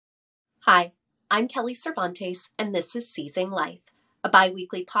Hi, I'm Kelly Cervantes, and this is Seizing Life, a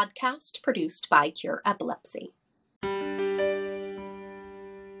bi-weekly podcast produced by Cure Epilepsy.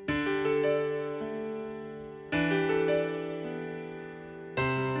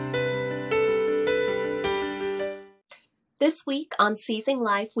 This week on Seizing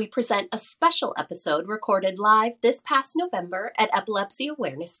Life, we present a special episode recorded live this past November at Epilepsy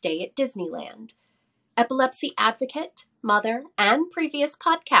Awareness Day at Disneyland. Epilepsy advocate, mother, and previous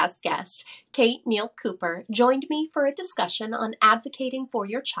podcast guest, Kate Neal Cooper, joined me for a discussion on advocating for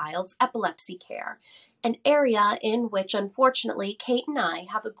your child's epilepsy care, an area in which, unfortunately, Kate and I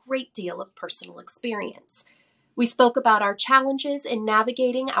have a great deal of personal experience. We spoke about our challenges in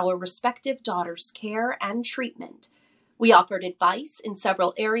navigating our respective daughters' care and treatment. We offered advice in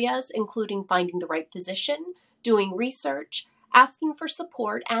several areas, including finding the right physician, doing research, asking for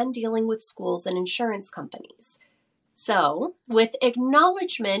support, and dealing with schools and insurance companies. So, with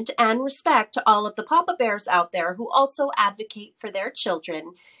acknowledgement and respect to all of the Papa Bears out there who also advocate for their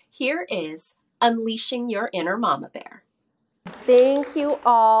children, here is Unleashing Your Inner Mama Bear. Thank you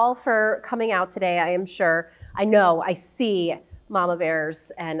all for coming out today. I see Mama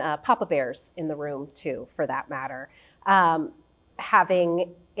Bears and Papa Bears in the room too, for that matter.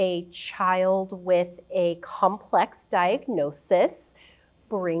 Having a child with a complex diagnosis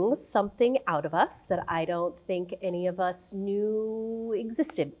brings something out of us that I don't think any of us knew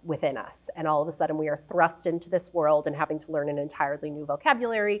existed within us. And all of a sudden we are thrust into this world and having to learn an entirely new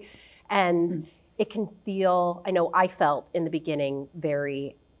vocabulary. And it can feel, I know I felt in the beginning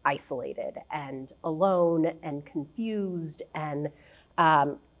very isolated and alone and confused. And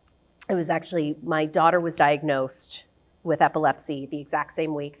it was actually, my daughter was diagnosed with epilepsy the exact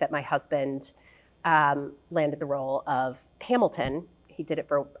same week that my husband landed the role of Hamilton. He did it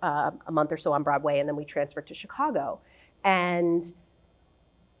for a month or so on Broadway, and then we transferred to Chicago. And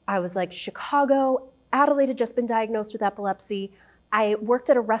I was like, Chicago, Adelaide had just been diagnosed with epilepsy. I worked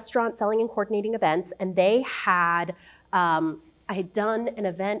at a restaurant selling and coordinating events, and they had, I had done an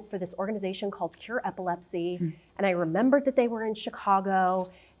event for this organization called Cure Epilepsy, and I remembered that they were in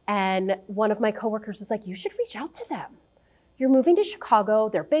Chicago, and one of my coworkers was like, you should reach out to them. You're moving to Chicago,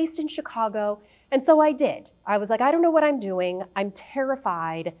 they're based in Chicago. And so I did. I was like, I don't know what I'm doing. I'm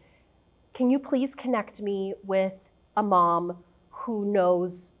terrified. Can you please connect me with a mom who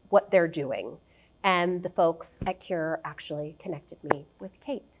knows what they're doing? And the folks at Cure actually connected me with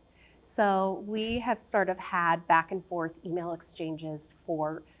Kate. So we have sort of had back and forth email exchanges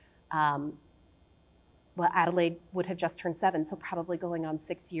for, Adelaide would have just turned 7, so probably going on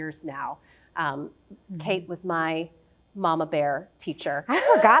 6 years now. Kate was my Mama Bear teacher. I've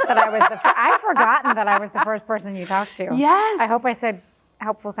forgotten that I was the first person you talked to. Yes. I hope I said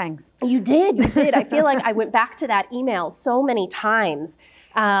helpful things. You did. I feel like I went back to that email so many times.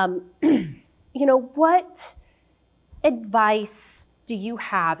 What advice do you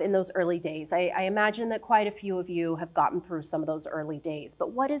have in those early days? I imagine that quite a few of you have gotten through some of those early days,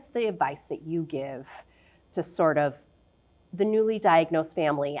 but what is the advice that you give to sort of the newly diagnosed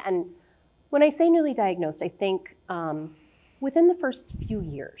family? And when I say newly diagnosed, I think within the first few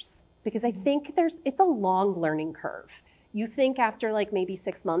years, because I think it's a long learning curve. You think after like maybe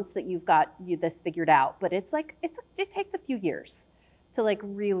 6 months that you've got this figured out, but it takes a few years to like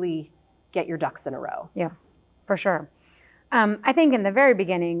really get your ducks in a row. Yeah, for sure. I think in the very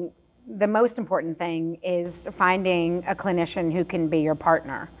beginning, the most important thing is finding a clinician who can be your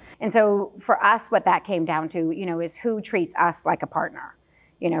partner. And so for us, what that came down to, is who treats us like a partner.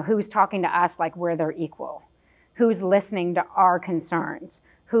 Who's talking to us like we're their equal, who's listening to our concerns,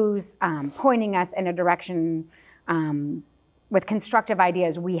 who's pointing us in a direction with constructive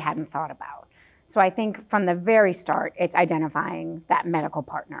ideas we hadn't thought about. So I think from the very start, it's identifying that medical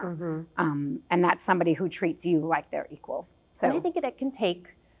partner, and that's somebody who treats you like they're equal. So and I think that can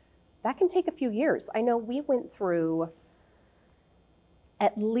take a few years. I know we went through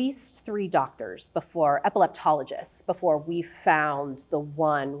at least 3 doctors epileptologists, before we found the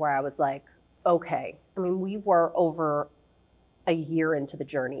one where I was like, okay. I mean, we were over a year into the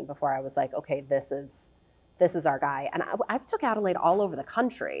journey before I was like, okay, this is our guy. And I took Adelaide all over the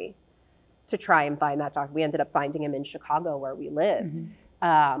country to try and find that doctor. We ended up finding him in Chicago where we lived,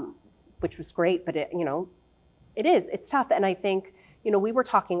 which was great, but it's tough. And I think, we were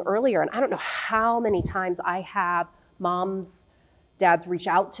talking earlier, and I don't know how many times I have dads reach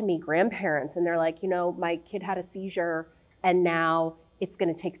out to me, grandparents, and they're like, my kid had a seizure and now it's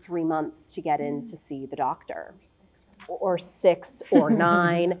going to take 3 months to get in to see the doctor, or 6 or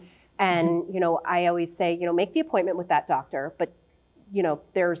 9. And, I always say, make the appointment with that doctor, but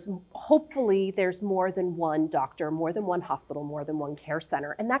hopefully there's more than one doctor, more than one hospital, more than one care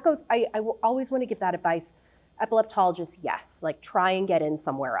center. And that goes, I will always want to give that advice. Epileptologists, yes, like try and get in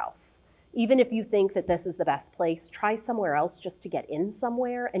somewhere else. Even if you think that this is the best place, try somewhere else just to get in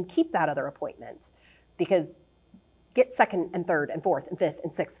somewhere and keep that other appointment, because get second and third and fourth and fifth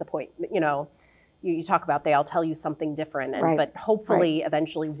and sixth appointment, you talk about they all tell you something different, but hopefully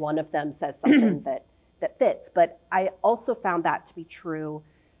eventually one of them says something that fits. But I also found that to be true.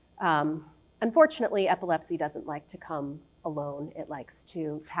 Unfortunately, epilepsy doesn't like to come alone. It likes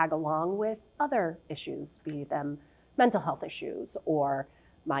to tag along with other issues, be them mental health issues, or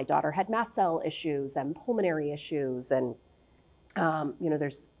my daughter had mast cell issues and pulmonary issues. And,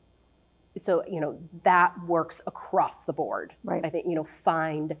 that works across the board. Right. I think,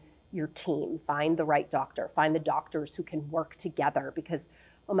 find your team, find the right doctor, find the doctors who can work together, because,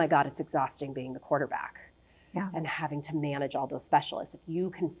 oh my God, it's exhausting being the quarterback and having to manage all those specialists. If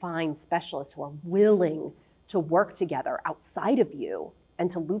you can find specialists who are willing to work together outside of you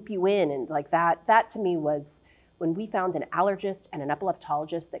and to loop you in, and like that to me was when we found an allergist and an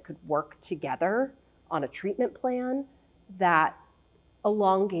epileptologist that could work together on a treatment plan that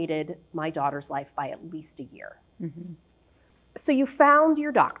elongated my daughter's life by at least a year. Mm-hmm. So you found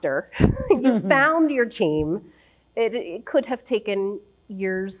your doctor, you found your team. It could have taken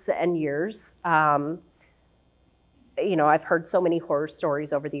years and years. I've heard so many horror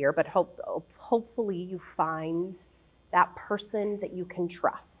stories over the year, but hopefully you find that person that you can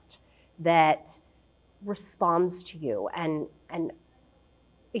trust, that responds to you. And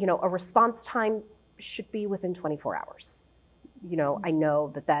a response time should be within 24 hours. I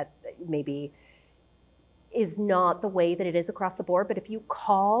know that maybe is not the way that it is across the board, but if you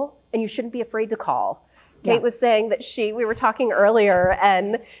call, and you shouldn't be afraid to call. Kate was saying that we were talking earlier,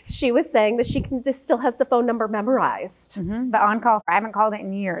 and she was saying that she still has the phone number memorized. Mm-hmm. The on-call, I haven't called it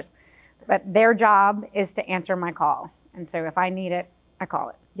in years, but their job is to answer my call. And so if I need it, I call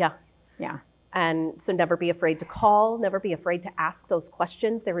it. Yeah. Yeah. And so never be afraid to call, never be afraid to ask those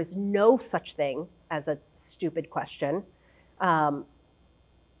questions. There is no such thing as a stupid question.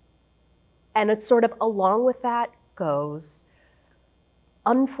 And it's sort of along with that goes,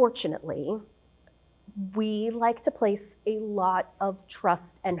 unfortunately, we like to place a lot of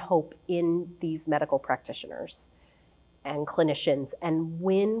trust and hope in these medical practitioners and clinicians. And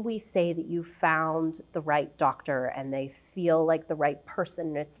when we say that you found the right doctor and they feel like the right person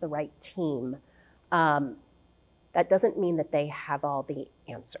and it's the right team, that doesn't mean that they have all the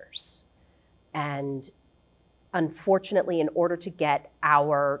answers. And unfortunately, in order to get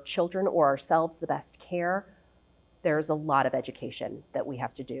our children or ourselves the best care, there's a lot of education that we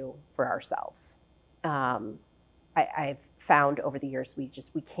have to do for ourselves. I've found over the years we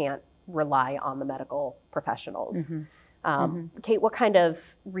can't rely on the medical professionals. Mm-hmm. Kate, what kind of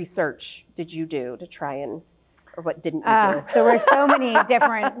research did you do to try and, or what didn't you do? There were so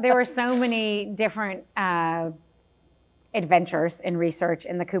many different adventures in research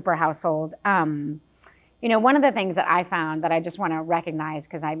in the Cooper household. One of the things that I found that I just want to recognize,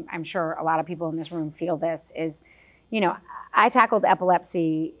 because I'm sure a lot of people in this room feel this, is, I tackled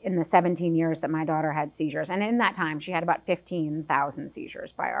epilepsy in the 17 years that my daughter had seizures. And in that time, she had about 15,000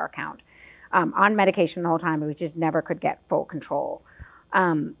 seizures by our count, on medication the whole time, but we just never could get full control.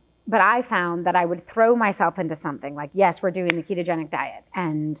 But I found that I would throw myself into something like, yes, we're doing the ketogenic diet.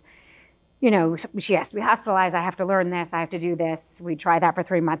 And, she has to be hospitalized. I have to learn this. I have to do this. We tried that for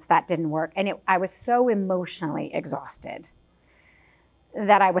 3 months. That didn't work. And I was so emotionally exhausted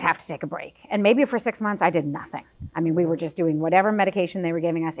that I would have to take a break. And maybe for 6 months, I did nothing. We were just doing whatever medication they were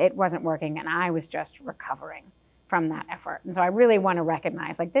giving us. It wasn't working. And I was just recovering from that effort. And so I really want to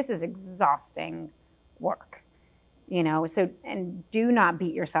recognize, this is exhausting work, so, and do not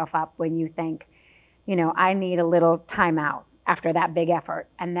beat yourself up when you think, I need a little time out after that big effort.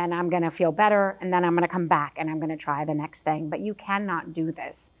 And then I'm going to feel better. And then I'm going to come back and I'm going to try the next thing. But you cannot do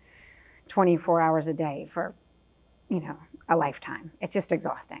this 24 hours a day for, a lifetime. It's just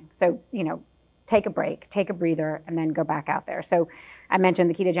exhausting. So, take a break, take a breather, and then go back out there. So I mentioned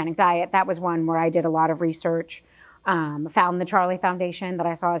the ketogenic diet. That was one where I did a lot of research. Found the Charlie Foundation that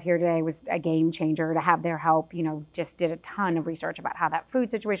I saw is here today was a game changer to have their help, just did a ton of research about how that food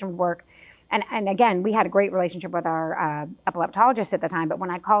situation would work. And again, we had a great relationship with our epileptologist at the time, but when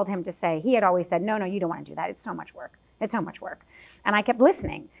I called him to say, he had always said, no, you don't want to do that. It's so much work. It's so much work. And I kept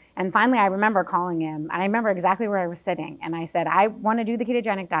listening. And finally, I remember calling him, and I remember exactly where I was sitting. And I said, I want to do the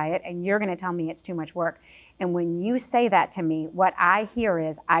ketogenic diet, and you're going to tell me it's too much work. And when you say that to me, what I hear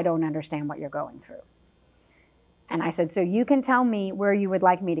is, I don't understand what you're going through. And I said, so you can tell me where you would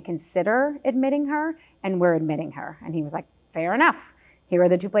like me to consider admitting her, and we're admitting her. And he was like, fair enough. Here are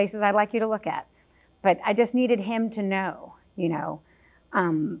the two places I'd like you to look at. But I just needed him to know, you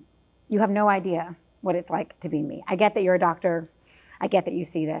have no idea what it's like to be me. I get that you're a doctor. I get that you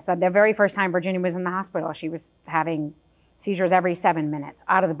see this. The very first time Virginia was in the hospital, she was having seizures every 7 minutes,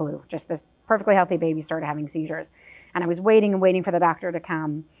 out of the blue. Just this perfectly healthy baby started having seizures. And I was waiting and waiting for the doctor to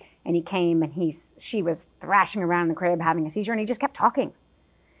come. And he came, and she was thrashing around in the crib having a seizure, and he just kept talking.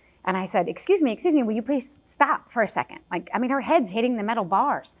 And I said, excuse me, will you please stop for a second? Her head's hitting the metal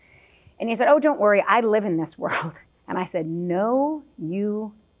bars. And he said, oh, don't worry, I live in this world. And I said, no,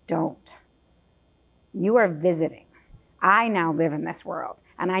 you don't. You are visiting. I now live in this world,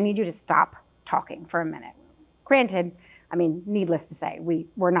 and I need you to stop talking for a minute. Granted, needless to say, we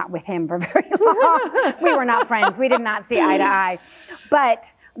were not with him for very long. We were not friends. We did not see eye to eye.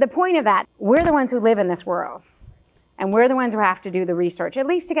 But the point of that, we're the ones who live in this world, and we're the ones who have to do the research, at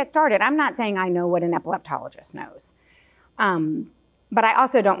least to get started. I'm not saying I know what an epileptologist knows. But I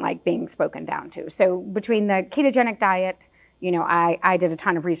also don't like being spoken down to. So between the ketogenic diet, I did a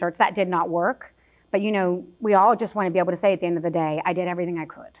ton of research. That did not work. But, we all just want to be able to say at the end of the day, I did everything I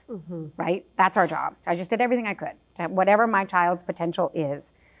could, right? That's our job. I just did everything I could. Whatever my child's potential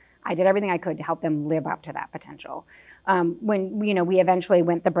is, I did everything I could to help them live up to that potential. When, we eventually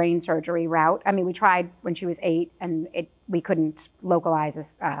went the brain surgery route. We tried when she was 8, and we couldn't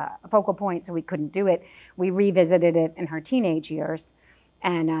localize a focal point, so we couldn't do it. We revisited it in her teenage years.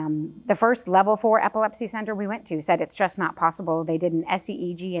 And the first level 4 epilepsy center we went to said it's just not possible. They did an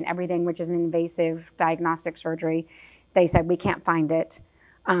SEEG and everything, which is an invasive diagnostic surgery. They said, we can't find it.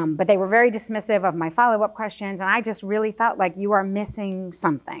 But they were very dismissive of my follow-up questions. And I just really felt like you are missing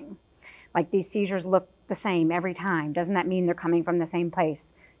something. Like these seizures look the same every time. Doesn't that mean they're coming from the same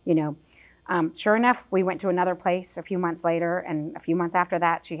place? Sure enough, we went to another place a few months later. And a few months after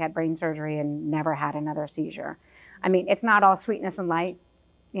that, she had brain surgery and never had another seizure. It's not all sweetness and light.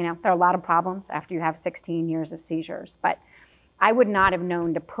 There are a lot of problems after you have 16 years of seizures, but I would not have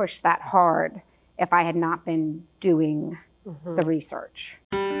known to push that hard if I had not been doing the research.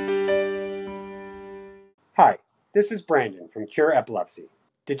 Hi, this is Brandon from Cure Epilepsy.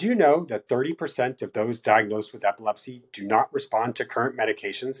 Did you know that 30% of those diagnosed with epilepsy do not respond to current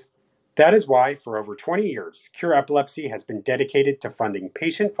medications? That is why, for over 20 years, Cure Epilepsy has been dedicated to funding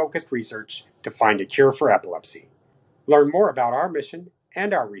patient-focused research to find a cure for epilepsy. Learn more about our mission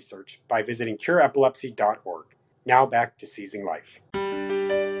and our research by visiting cureepilepsy.org. Now back to Seizing Life.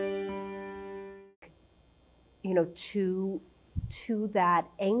 To that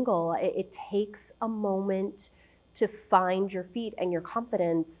angle, it takes a moment to find your feet and your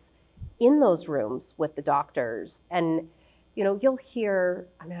confidence in those rooms with the doctors. And, you'll hear,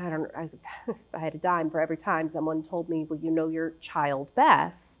 if I had a dime for every time someone told me, well, you know your child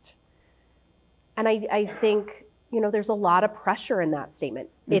best. And I think, there's a lot of pressure in that statement.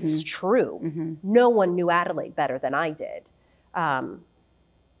 It's true. No one knew Adelaide better than I did.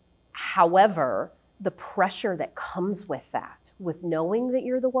 However, the pressure that comes with that, with knowing that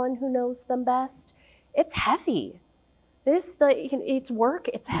you're the one who knows them best, it's heavy. It's work,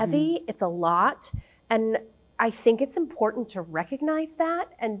 it's heavy, it's a lot. And I think it's important to recognize that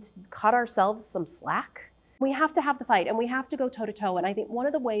and cut ourselves some slack. We have to have the fight, and we have to go toe to toe. And I think one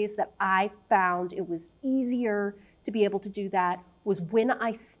of the ways that I found it was easier to be able to do that was when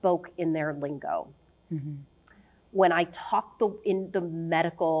I spoke in their lingo. When I talked in the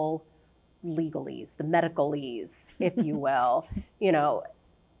medical legalese, the medicalese, if you will,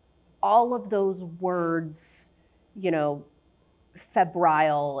 all of those words,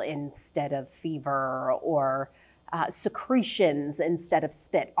 febrile instead of fever, or secretions instead of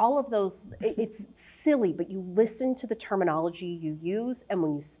spit. All of those, it's silly, but you listen to the terminology you use, and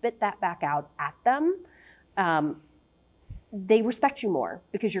when you spit that back out at them, they respect you more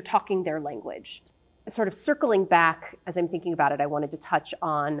because you're talking their language. Sort of circling back, as I'm thinking about it, I wanted to touch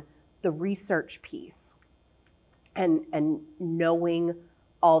on the research piece and knowing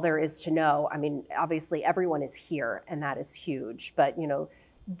all there is to know. Obviously everyone is here, and that is huge, but you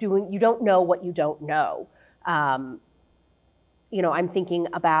don't know what you don't know. I'm thinking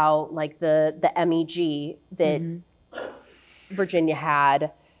about like the MEG that Virginia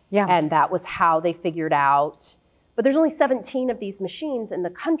had, and that was how they figured out. But there's only 17 of these machines in the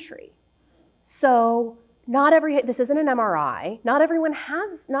country, so this isn't an MRI. Not every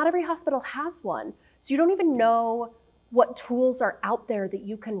hospital has one, so you don't even know what tools are out there that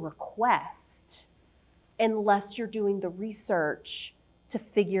you can request unless you're doing the research to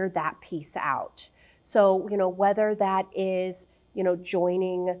figure that piece out. So, whether that is,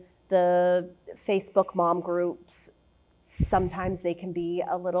 joining the Facebook mom groups, sometimes they can be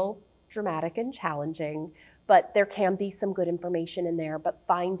a little dramatic and challenging, but there can be some good information in there. But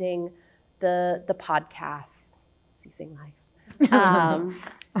finding the podcasts, Seizing Life,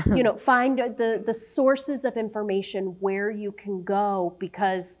 find the sources of information where you can go,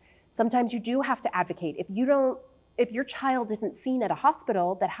 because sometimes you do have to advocate. If your child isn't seen at a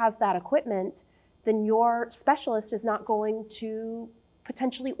hospital that has that equipment, then your specialist is not going to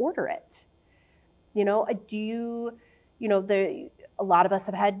potentially order it. A lot of us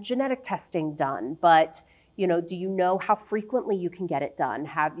have had genetic testing done, but do you know how frequently you can get it done?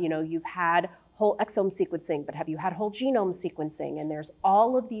 You've had whole exome sequencing, but have you had whole genome sequencing? And there's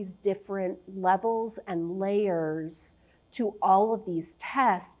all of these different levels and layers to all of these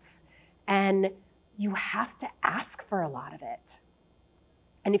tests, and you have to ask for a lot of it.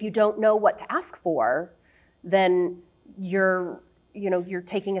 And if you don't know what to ask for, then you're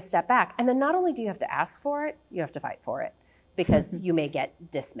taking a step back. And then not only do you have to ask for it, you have to fight for it, because you may get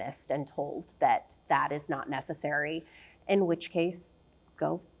dismissed and told that that is not necessary, in which case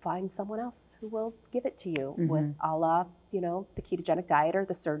go find someone else who will give it to you with a la, the ketogenic diet or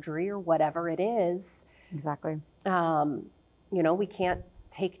the surgery or whatever it is. Exactly. We can't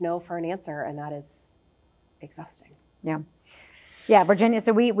take no for an answer, and that is exhausting. Yeah, Virginia,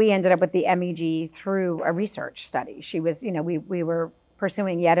 so we ended up with the MEG through a research study. She was, we were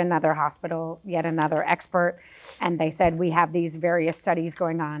pursuing yet another hospital, yet another expert, and they said, we have these various studies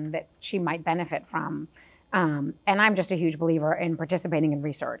going on that she might benefit from. And I'm just a huge believer in participating in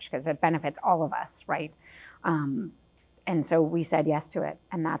research because it benefits all of us, right? And so we said yes to it.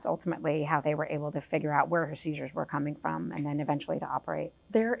 And that's ultimately how they were able to figure out where her seizures were coming from and then eventually to operate.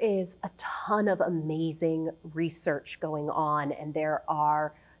 There is a ton of amazing research going on, and there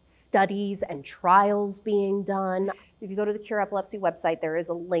are studies and trials being done. If you go to the Cure Epilepsy website, there is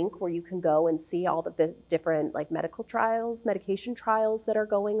a link where you can go and see all the different medical trials, medication trials that are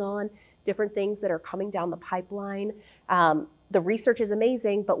going on, different things that are coming down the pipeline. The research is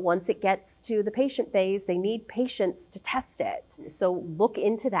amazing, but once it gets to the patient phase, they need patients to test it. So look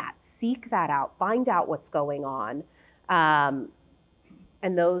into that, seek that out, find out what's going on.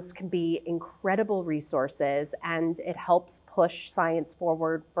 And those can be incredible resources, and it helps push science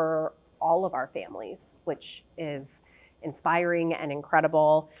forward for all of our families, which is inspiring and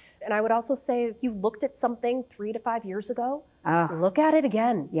incredible. And I would also say, if you looked at something 3 to 5 years ago, look at it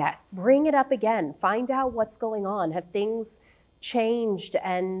again. Yes. Bring it up again. Find out what's going on. Have things changed?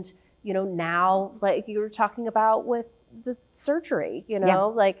 And, now, like you were talking about with the surgery,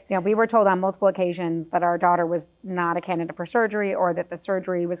 we were told on multiple occasions that our daughter was not a candidate for surgery, or that the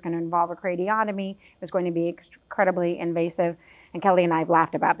surgery was going to involve a cradiotomy. It was going to be incredibly invasive. And Kelly and I have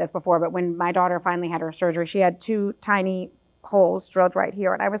laughed about this before, but when my daughter finally had her surgery, she had 2 tiny holes drilled right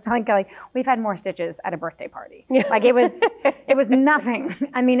here. And I was telling Kelly, we've had more stitches at a birthday party. Like it was nothing.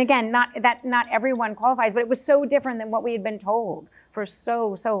 I mean, again, not everyone qualifies, but it was so different than what we had been told for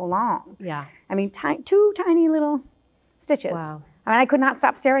so long. Yeah. I mean, 2 tiny little stitches. Wow. I mean, I could not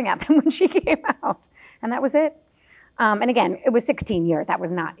stop staring at them when she came out, and that was it. And again, it was 16 years. That was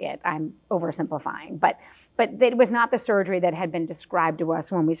not it. I'm oversimplifying, but it was not the surgery that had been described to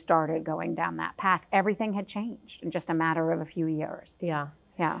us when we started going down that path. Everything had changed in just a matter of a few years. Yeah.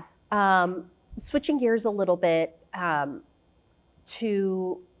 Switching gears a little bit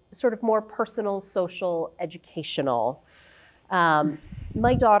to sort of more personal, social, educational.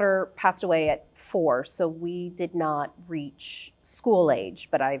 My daughter passed away at 4, so we did not reach school age,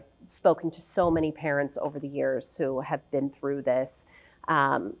 but I've spoken to so many parents over the years who have been through this.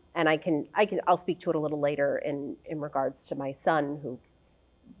 And I'll speak to it a little later in regards to my son, who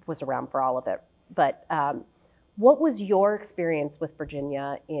was around for all of it. But what was your experience with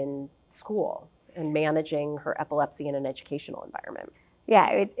Virginia in school and managing her epilepsy in an educational environment?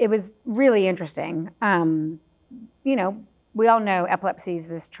 Yeah, it was really interesting. We all know epilepsy is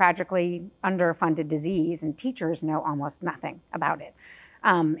this tragically underfunded disease, and teachers know almost nothing about it.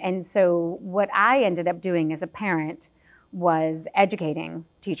 And so what I ended up doing as a parent was educating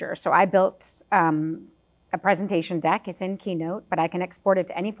teachers. So I built a presentation deck. It's in Keynote, but I can export it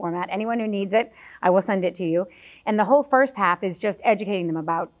to any format. Anyone who needs it, I will send it to you. And the whole first half is just educating them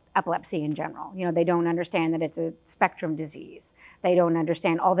about epilepsy in general. They don't understand that it's a spectrum disease. They don't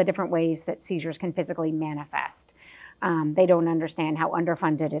understand all the different ways that seizures can physically manifest. They don't understand how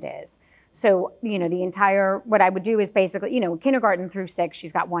underfunded it is. So, what I would do is basically, kindergarten through 6,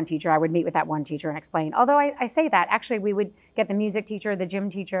 she's got one teacher. I would meet with that one teacher and explain. Although I say that, actually, we would get the music teacher, the gym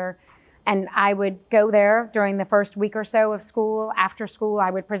teacher, And I would go there during the first week or so of school. After school, I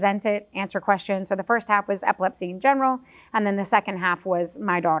would present it, answer questions. So the first half was epilepsy in general, and then the second half was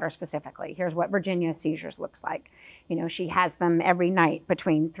my daughter specifically. Here's what Virginia's seizures looks like. You know, she has them every night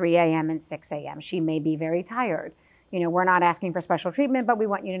between 3 a.m. and 6 a.m. She may be very tired. You know, we're not asking for special treatment, but we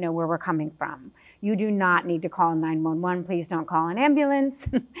want you to know where we're coming from. You do not need to call 911. Please don't call an ambulance.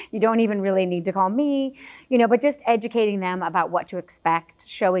 You don't even really need to call me, you know, but just educating them about what to expect,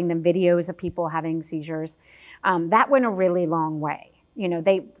 showing them videos of people having seizures. That went a really long way. You know,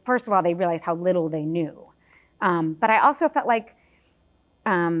 first of all, they realized how little they knew. But I also felt like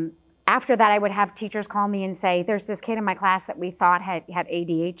after that, I would have teachers call me and say, there's this kid in my class that we thought had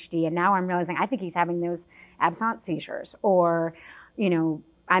ADHD, and now I'm realizing I think he's having those absence seizures. Or, you know,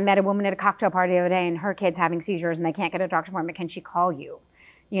 I met a woman at a cocktail party the other day and her kid's having seizures and they can't get a doctor's appointment. Can she call you?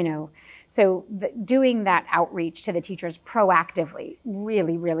 You know, so doing that outreach to the teachers proactively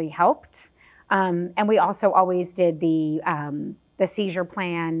really, really helped. And we also always did the seizure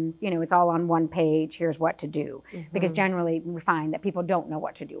plan. You know, it's all on one page. Here's what to do. Because generally we find that people don't know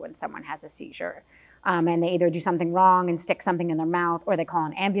what to do when someone has a seizure. And they either do something wrong and stick something in their mouth, or they call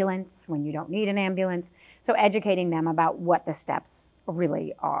an ambulance when you don't need an ambulance. So educating them about what the steps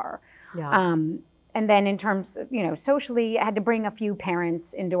really are. Yeah. And then in terms of, you know, socially, I had to bring a few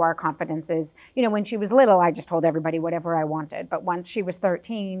parents into our confidences. You know, when she was little, I just told everybody whatever I wanted. But once she was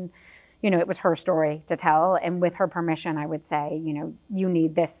 13, you know, it was her story to tell. And with her permission, I would say, you know, you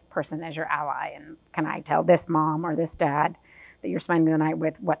need this person as your ally. And can I tell this mom or this dad that you're spending the night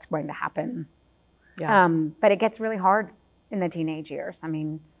with what's going to happen? Yeah. But it gets really hard in the teenage years. I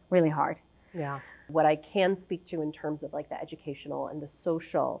mean, really hard. Yeah. What I can speak to in terms of like the educational and the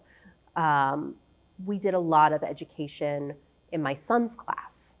social, we did a lot of education in my son's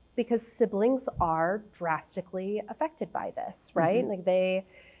class because siblings are drastically affected by this, right? Like they,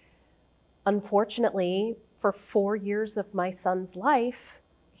 unfortunately, for 4 years of my son's life,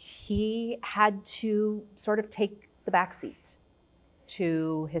 he had to sort of take the back seat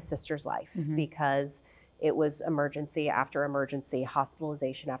to his sister's life because it was emergency after emergency,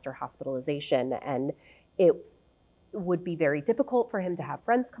 hospitalization after hospitalization. And it would be very difficult for him to have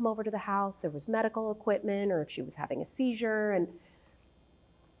friends come over to the house. There was medical equipment, or if she was having a seizure. And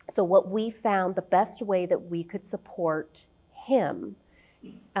so what we found, the best way that we could support him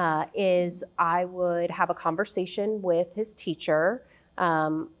is I would have a conversation with his teacher,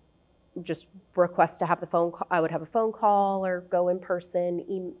 just request to have the phone call. I would have a phone call or go in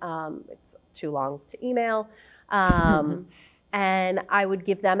person. It's too long to email. And I would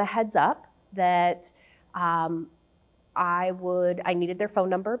give them a heads up that I needed their phone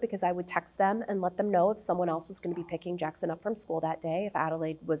number because I would text them and let them know if someone else was going to be picking Jackson up from school that day, if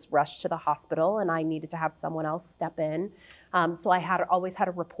Adelaide was rushed to the hospital and I needed to have someone else step in. So I always had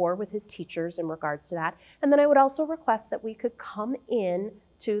a rapport with his teachers in regards to that. And then I would also request that we could come in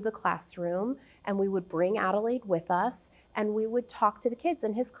to the classroom and we would bring Adelaide with us and we would talk to the kids.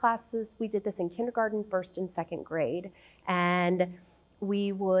 In his classes, we did this in kindergarten, first and second grade. And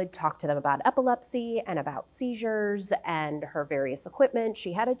we would talk to them about epilepsy and about seizures and her various equipment.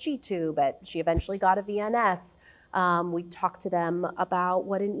 She had a G-tube, but she eventually got a VNS. We talked to them about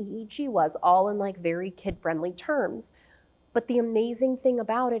what an EEG was, all in like very kid-friendly terms. But the amazing thing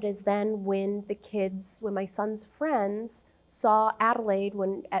about it is then when my son's friends saw Adelaide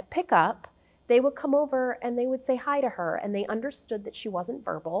at pickup, they would come over and they would say hi to her, and they understood that she wasn't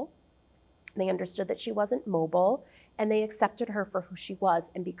verbal. They understood that she wasn't mobile, and they accepted her for who she was.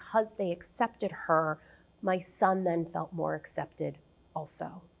 And because they accepted her, my son then felt more accepted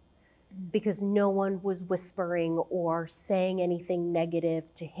also. Because no one was whispering or saying anything negative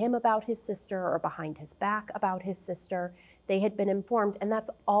to him about his sister or behind his back about his sister. They had been informed, and that's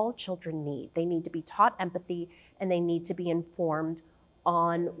all children need. They need to be taught empathy, and they need to be informed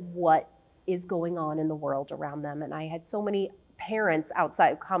on what is going on in the world around them. And I had so many parents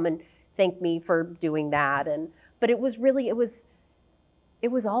outside come and thank me for doing that. But it was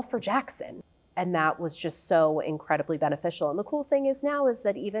all for Jackson. And that was just so incredibly beneficial. And the cool thing is now is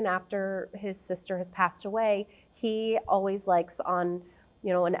that even after his sister has passed away, he always likes on,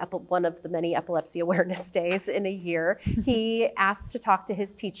 you know, one of the many epilepsy awareness days in a year, he asks to talk to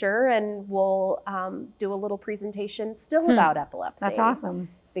his teacher and we'll do a little presentation still about epilepsy. That's awesome.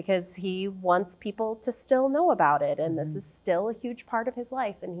 Because he wants people to still know about it. And this is still a huge part of his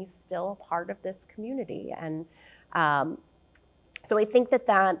life, and he's still a part of this community. And so I think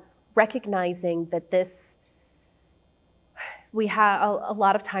that recognizing that we have a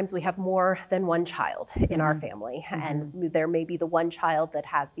lot of times we have more than one child in our family, and there may be the one child that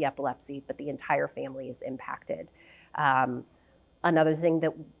has the epilepsy, but the entire family is impacted. Another thing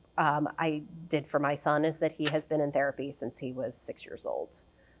that I did for my son is that he has been in therapy since he was 6 years old.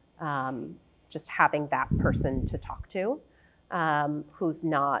 Just having that person to talk to, who's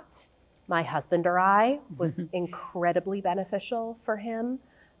not my husband or I, was incredibly beneficial for him,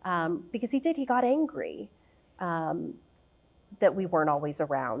 because he got angry that we weren't always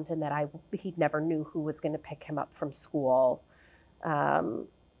around, and that he never knew who was going to pick him up from school, and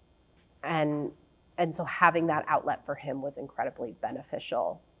so having that outlet for him was incredibly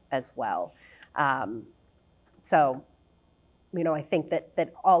beneficial as well. So, I think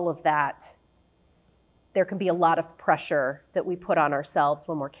that all of that, there can be a lot of pressure that we put on ourselves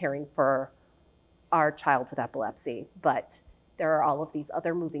when we're caring for our child with epilepsy, but there are all of these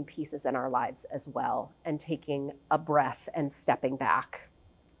other moving pieces in our lives as well, and taking a breath and stepping back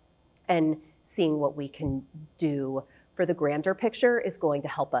and seeing what we can do for the grander picture is going to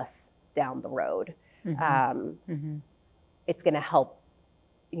help us down the road. It's going to help,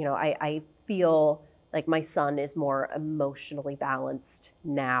 I feel like my son is more emotionally balanced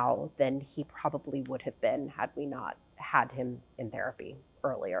now than he probably would have been had we not had him in therapy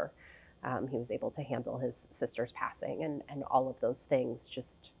earlier. He was able to handle his sister's passing and all of those things.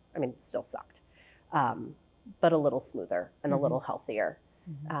 It still sucked, but a little smoother and a little healthier,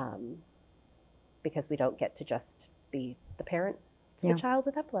 because we don't get to just be the parent to the child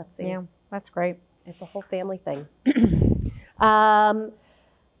with epilepsy. Yeah, that's great. It's a whole family thing.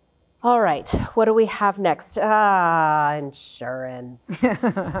 All right, what do we have next? Insurance.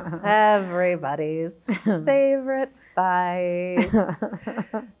 Everybody's favorite fight.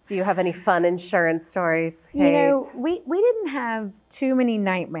 Do you have any fun insurance stories, Kate? We didn't have too many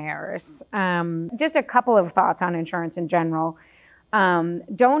nightmares. Just a couple of thoughts on insurance in general.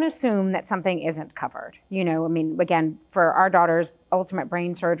 Don't assume that something isn't covered. Again, for our daughter's ultimate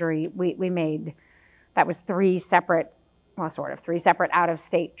brain surgery, we made, that was three separate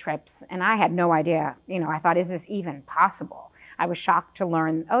out-of-state trips. And I had no idea, I thought, is this even possible? I was shocked to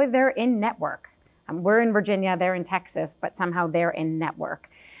learn, they're in network. We're in Virginia, they're in Texas, but somehow they're in network.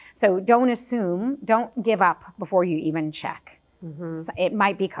 So don't assume, don't give up before you even check. So it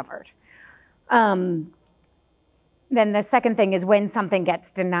might be covered. Then the second thing is when something gets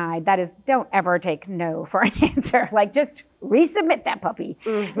denied, that is, don't ever take no for an answer. Just resubmit that puppy.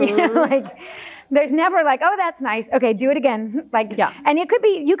 There's never that's nice. Okay, do it again. And it could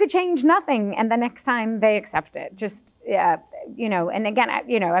be, you could change nothing and the next time they accept it. And again,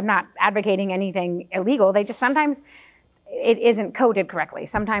 I'm not advocating anything illegal. They just, sometimes it isn't coded correctly.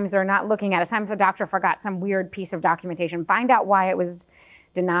 Sometimes they're not looking at it. Sometimes the doctor forgot some weird piece of documentation. Find out why it was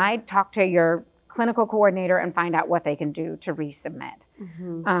denied. Talk to your clinical coordinator and find out what they can do to resubmit.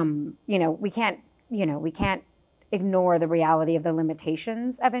 We can't ignore the reality of the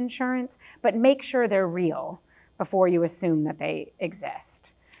limitations of insurance, but make sure they're real before you assume that they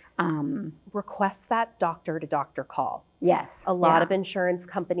exist. Request that doctor-to-doctor call. Yes. A lot of insurance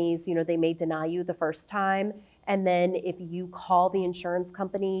companies, they may deny you the first time, and then if you call the insurance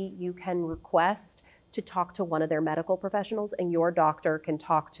company, you can request to talk to one of their medical professionals, and your doctor can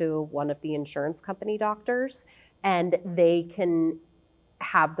talk to one of the insurance company doctors, and they can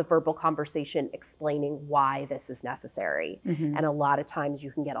have the verbal conversation explaining why this is necessary. And a lot of times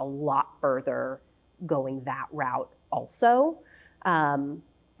you can get a lot further going that route also. And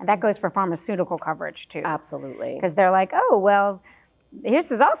that goes for pharmaceutical coverage too. Absolutely. Because they're like,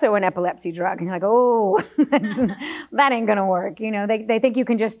 this is also an epilepsy drug. And you're like, that ain't gonna work. They think you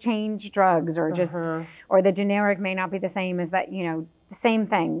can just change drugs or or the generic may not be the same as that, the same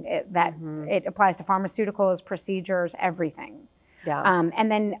thing. It applies to pharmaceuticals, procedures, everything. Yeah.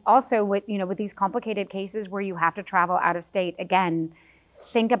 And then also with these complicated cases where you have to travel out of state, again,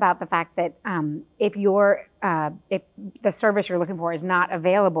 think about the fact that if the service you're looking for is not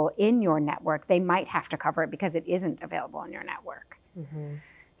available in your network, they might have to cover it because it isn't available in your network.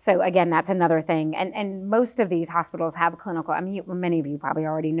 So again, that's another thing. And most of these hospitals have clinical, many of you probably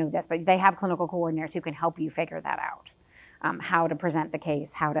already know this, but they have clinical coordinators who can help you figure that out. How to present the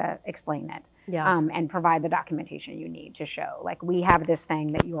case, how to explain it, and provide the documentation you need to show. We have this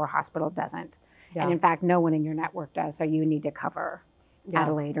thing that your hospital doesn't. And in fact, no one in your network does, so you need to cover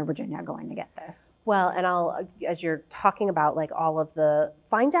Adelaide or Virginia going to get this. Well, and as you're talking about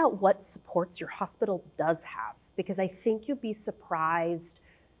find out what supports your hospital does have, because I think you'd be surprised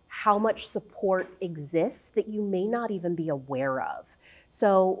how much support exists that you may not even be aware of.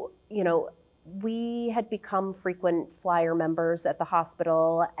 So, we had become frequent flyer members at the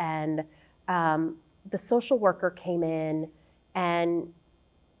hospital, and the social worker came in and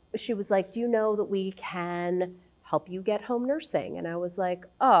she was like, do you know that we can help you get home nursing? And I was like,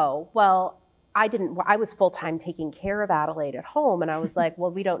 oh, well, I was full-time taking care of Adelaide at home. And I was like,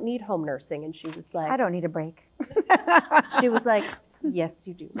 well, we don't need home nursing. And she was like, I don't need a break. she was like, yes,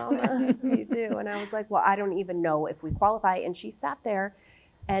 you do, Mama, you do. And I was like, well, I don't even know if we qualify. And she sat there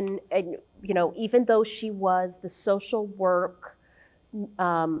and you know, even though she was the social work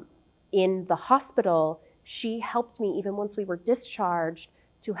in the hospital, she helped me even once we were discharged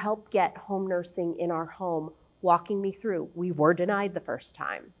to help get home nursing in our home, walking me through. We were denied the first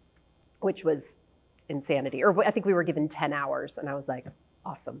time, which was insanity. Or I think we were given 10 hours, and I was like,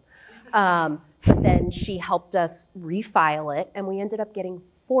 awesome. But then she helped us refile it, and we ended up getting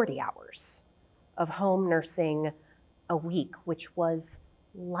 40 hours of home nursing a week, which was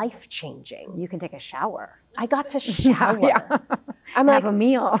life-changing. You can take a shower. I got to shower. Yeah. I'm Have like, a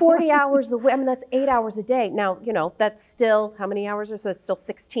meal. 40 hours a week. I mean, that's 8 hours a day. Now, you know, that's still, how many hours or so? It's still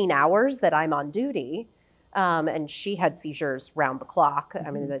 16 hours that I'm on duty. And she had seizures round the clock.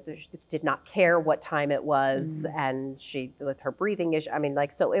 I mean, she did not care what time it was. And she, with her breathing issue, I mean,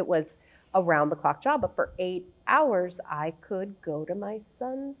 like, so it was a round the clock job. But for 8 hours, I could go to my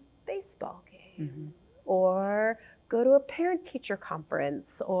son's baseball game or go to a parent-teacher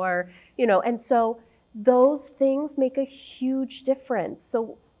conference or, you know, and so those things make a huge difference.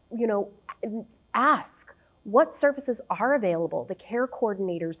 So, you know, ask what services are available. The care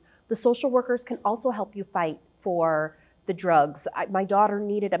coordinators, the social workers can also help you fight for the drugs. My daughter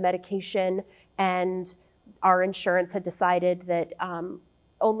needed a medication, and our insurance had decided that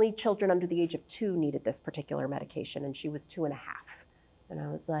only children under the age of 2 needed this particular medication, and she was 2.5. And I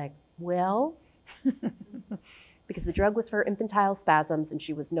was like, well, because the drug was for infantile spasms, and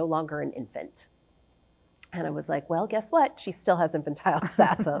she was no longer an infant. And I was like, well, guess what? She still has infantile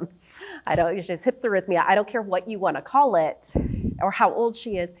spasms. She has hips arrhythmia. I don't care what you want to call it or how old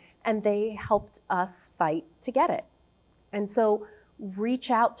she is. And they helped us fight to get it. And so reach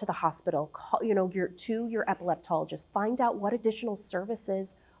out to the hospital, call, you know, to your epileptologist, find out what additional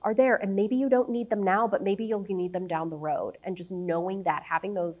services are there. And maybe you don't need them now, but maybe you'll need them down the road. And just knowing that,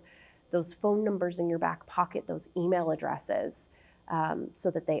 having those phone numbers in your back pocket, those email addresses, so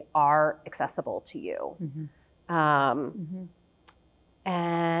that they are accessible to you.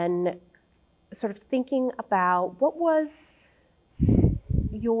 And sort of thinking about what was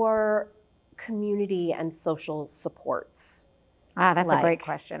your community and social supports? That's a great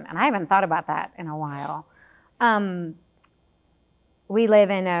question. And I haven't thought about that in a while. We live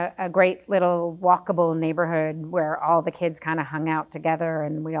in a great little walkable neighborhood where all the kids kind of hung out together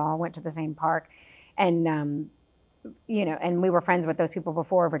and we all went to the same park. And you know, and we were friends with those people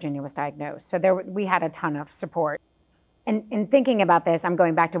before Virginia was diagnosed. So we had a ton of support. And in thinking about this, I'm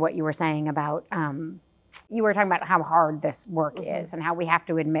going back to what you were saying about, you were talking about how hard this work is and how we have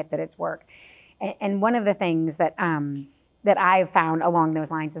to admit that it's work. And one of the things that I've found along those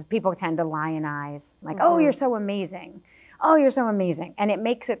lines is people tend to lionize, like, oh, you're so amazing. Oh, you're so amazing. And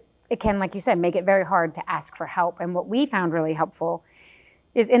it can, like you said, make it very hard to ask for help. And what we found really helpful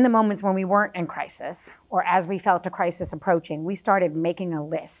is in the moments when we weren't in crisis or as we felt a crisis approaching, we started making a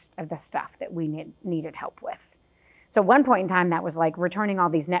list of the stuff that we needed help with. So one point in time that was like returning all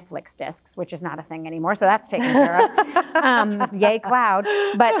these Netflix discs, which is not a thing anymore, so that's taken care of. Yay, cloud.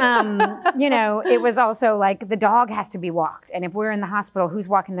 But, you know, it was also like the dog has to be walked. And if we're in the hospital, who's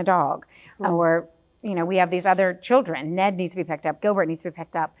walking the dog? Or, you know, we have these other children. Ned needs to be picked up. Gilbert needs to be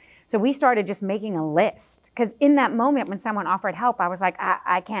picked up. So we started just making a list. Because in that moment when someone offered help, I was like,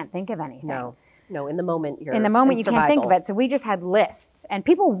 I can't think of anything. No, in the moment you're in the moment you survival. Can't think of it. So we just had lists. And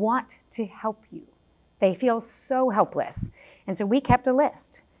people want to help you. They feel so helpless. And so we kept a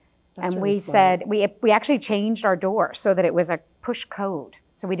list. That's and really we said, we actually changed our door so that it was a push code.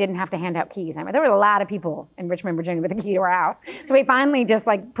 So we didn't have to hand out keys. I mean, there were a lot of people in Richmond, Virginia with a key to our house. So we finally just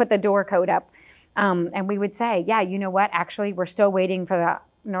like put the door code up. And we would say, yeah, you know what? Actually, we're still waiting for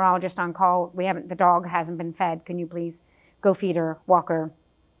the neurologist on call. The dog hasn't been fed. Can you please go feed her, walk her?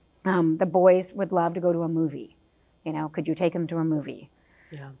 The boys would love to go to a movie. You know, could you take them to a movie?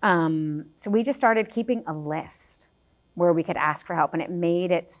 Yeah. So we just started keeping a list where we could ask for help, and it made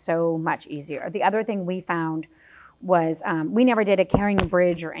it so much easier. The other thing we found was we never did a carrying a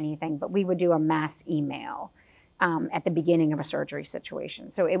bridge or anything, but we would do a mass email at the beginning of a surgery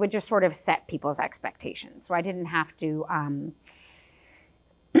situation. So it would just sort of set people's expectations. So I didn't have to,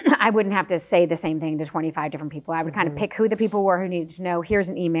 I wouldn't have to say the same thing to 25 different people. I would kind of pick who the people were who needed to know, here's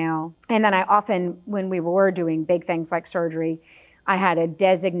an email. And then I often, when we were doing big things like surgery, I had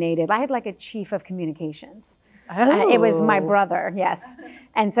like a chief of communications. It was my brother, yes.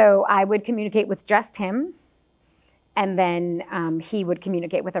 And so I would communicate with just him. And then he would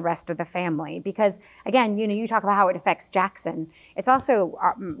communicate with the rest of the family. Because again, you talk about how it affects Jackson. It's also,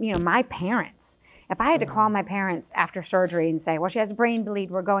 my parents. If I had to call my parents after surgery and say, well, she has a brain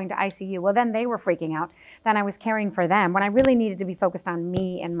bleed, we're going to ICU. Well, then they were freaking out. Then I was caring for them when I really needed to be focused on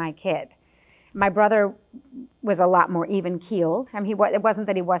me and my kid. My brother was a lot more even-keeled. I mean, it wasn't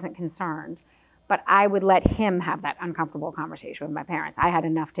that he wasn't concerned, but I would let him have that uncomfortable conversation with my parents. I had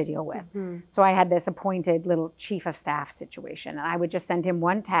enough to deal with. Mm-hmm. So I had this appointed little chief of staff situation, and I would just send him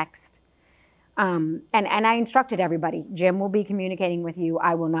one text. And I instructed everybody, Jim will be communicating with you.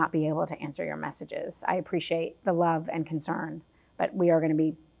 I will not be able to answer your messages. I appreciate the love and concern, but we are going to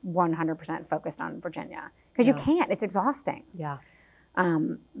be 100% focused on Virginia. Because you can't, it's exhausting. Yeah.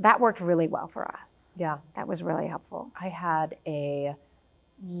 That worked really well for us. Yeah. That was really helpful. I had a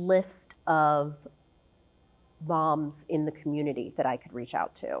list of moms in the community that I could reach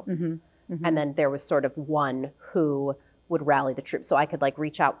out to. Mm-hmm. Mm-hmm. And then there was sort of one who would rally the troops. So I could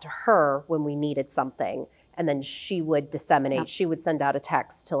reach out to her when we needed something, and then she would disseminate. Yep. She would send out a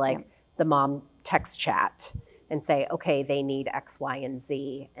text to the mom text chat and say, okay, they need X, Y, and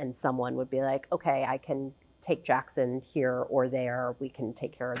Z. And someone would be like, okay, I can take Jackson here or there. We can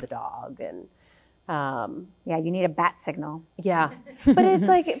take care of the dog. And you need a bat signal. Yeah. But it's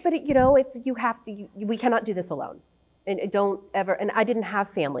we cannot do this alone. And I didn't have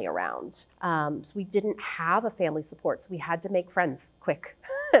family around. So we didn't have a family support. So we had to make friends quick.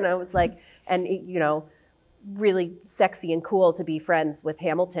 And I was really sexy and cool to be friends with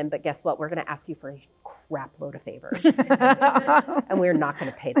Hamilton. But guess what? We're going to ask you for a crap load of favors. And we're not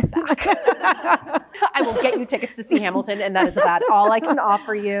going to pay them back. I will get you tickets to see Hamilton. And that is about all I can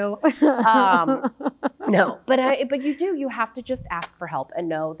offer you. No, but you have to just ask for help and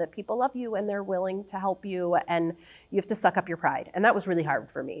know that people love you and they're willing to help you, and you have to suck up your pride. And that was really hard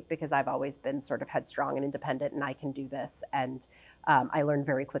for me because I've always been sort of headstrong and independent and I can do this. And I learned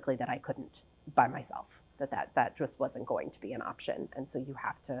very quickly that I couldn't by myself, that just wasn't going to be an option. And so you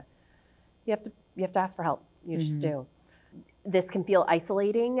have to ask for help. You just do. This can feel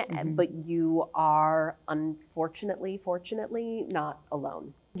isolating, but you are fortunately not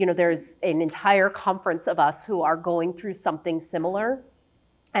alone. There's an entire conference of us who are going through something similar,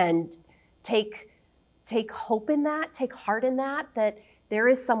 and take hope in that, take heart in that there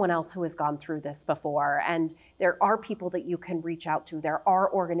is someone else who has gone through this before, and there are people that you can reach out to. There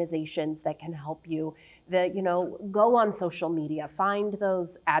are organizations that can help you. Go on social media, find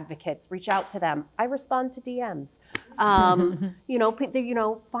those advocates, reach out to them. I respond to DMs.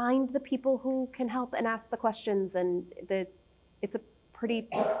 Find the people who can help and ask the questions, and it's a pretty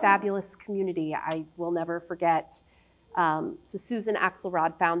fabulous community. I will never forget. So Susan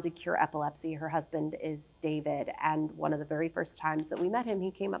Axelrod founded Cure Epilepsy. Her husband is David. And one of the very first times that we met him,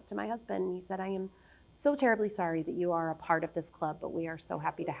 he came up to my husband and he said, I am so terribly sorry that you are a part of this club, but we are so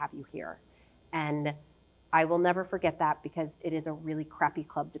happy to have you here. And I will never forget that because it is a really crappy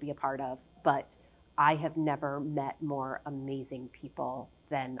club to be a part of, but I have never met more amazing people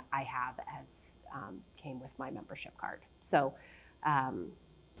than I have as came with my membership card. So,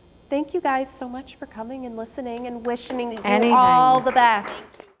 thank you guys so much for coming and listening and wishing you all the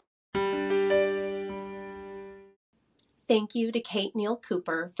best. Thank you to Kate Neal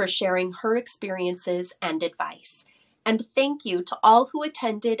Cooper for sharing her experiences and advice. And thank you to all who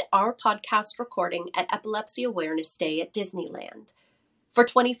attended our podcast recording at Epilepsy Awareness Day at Disneyland. For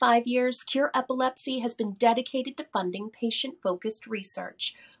 25 years, Cure Epilepsy has been dedicated to funding patient-focused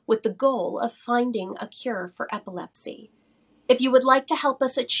research with the goal of finding a cure for epilepsy. If you would like to help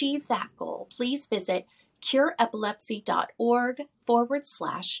us achieve that goal, please visit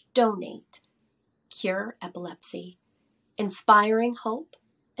cureepilepsy.org/donate. Cure Epilepsy, inspiring hope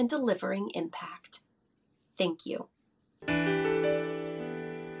and delivering impact. Thank you.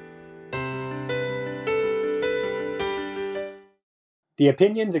 The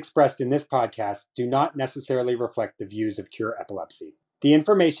opinions expressed in this podcast do not necessarily reflect the views of Cure Epilepsy. The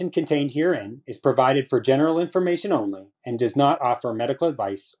information contained herein is provided for general information only and does not offer medical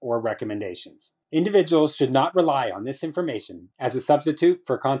advice or recommendations. Individuals should not rely on this information as a substitute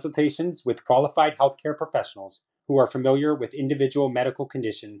for consultations with qualified healthcare professionals who are familiar with individual medical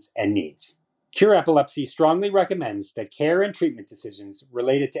conditions and needs. Cure Epilepsy strongly recommends that care and treatment decisions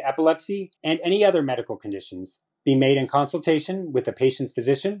related to epilepsy and any other medical conditions be made in consultation with the patient's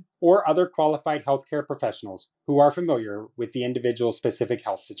physician or other qualified healthcare professionals who are familiar with the individual's specific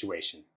health situation.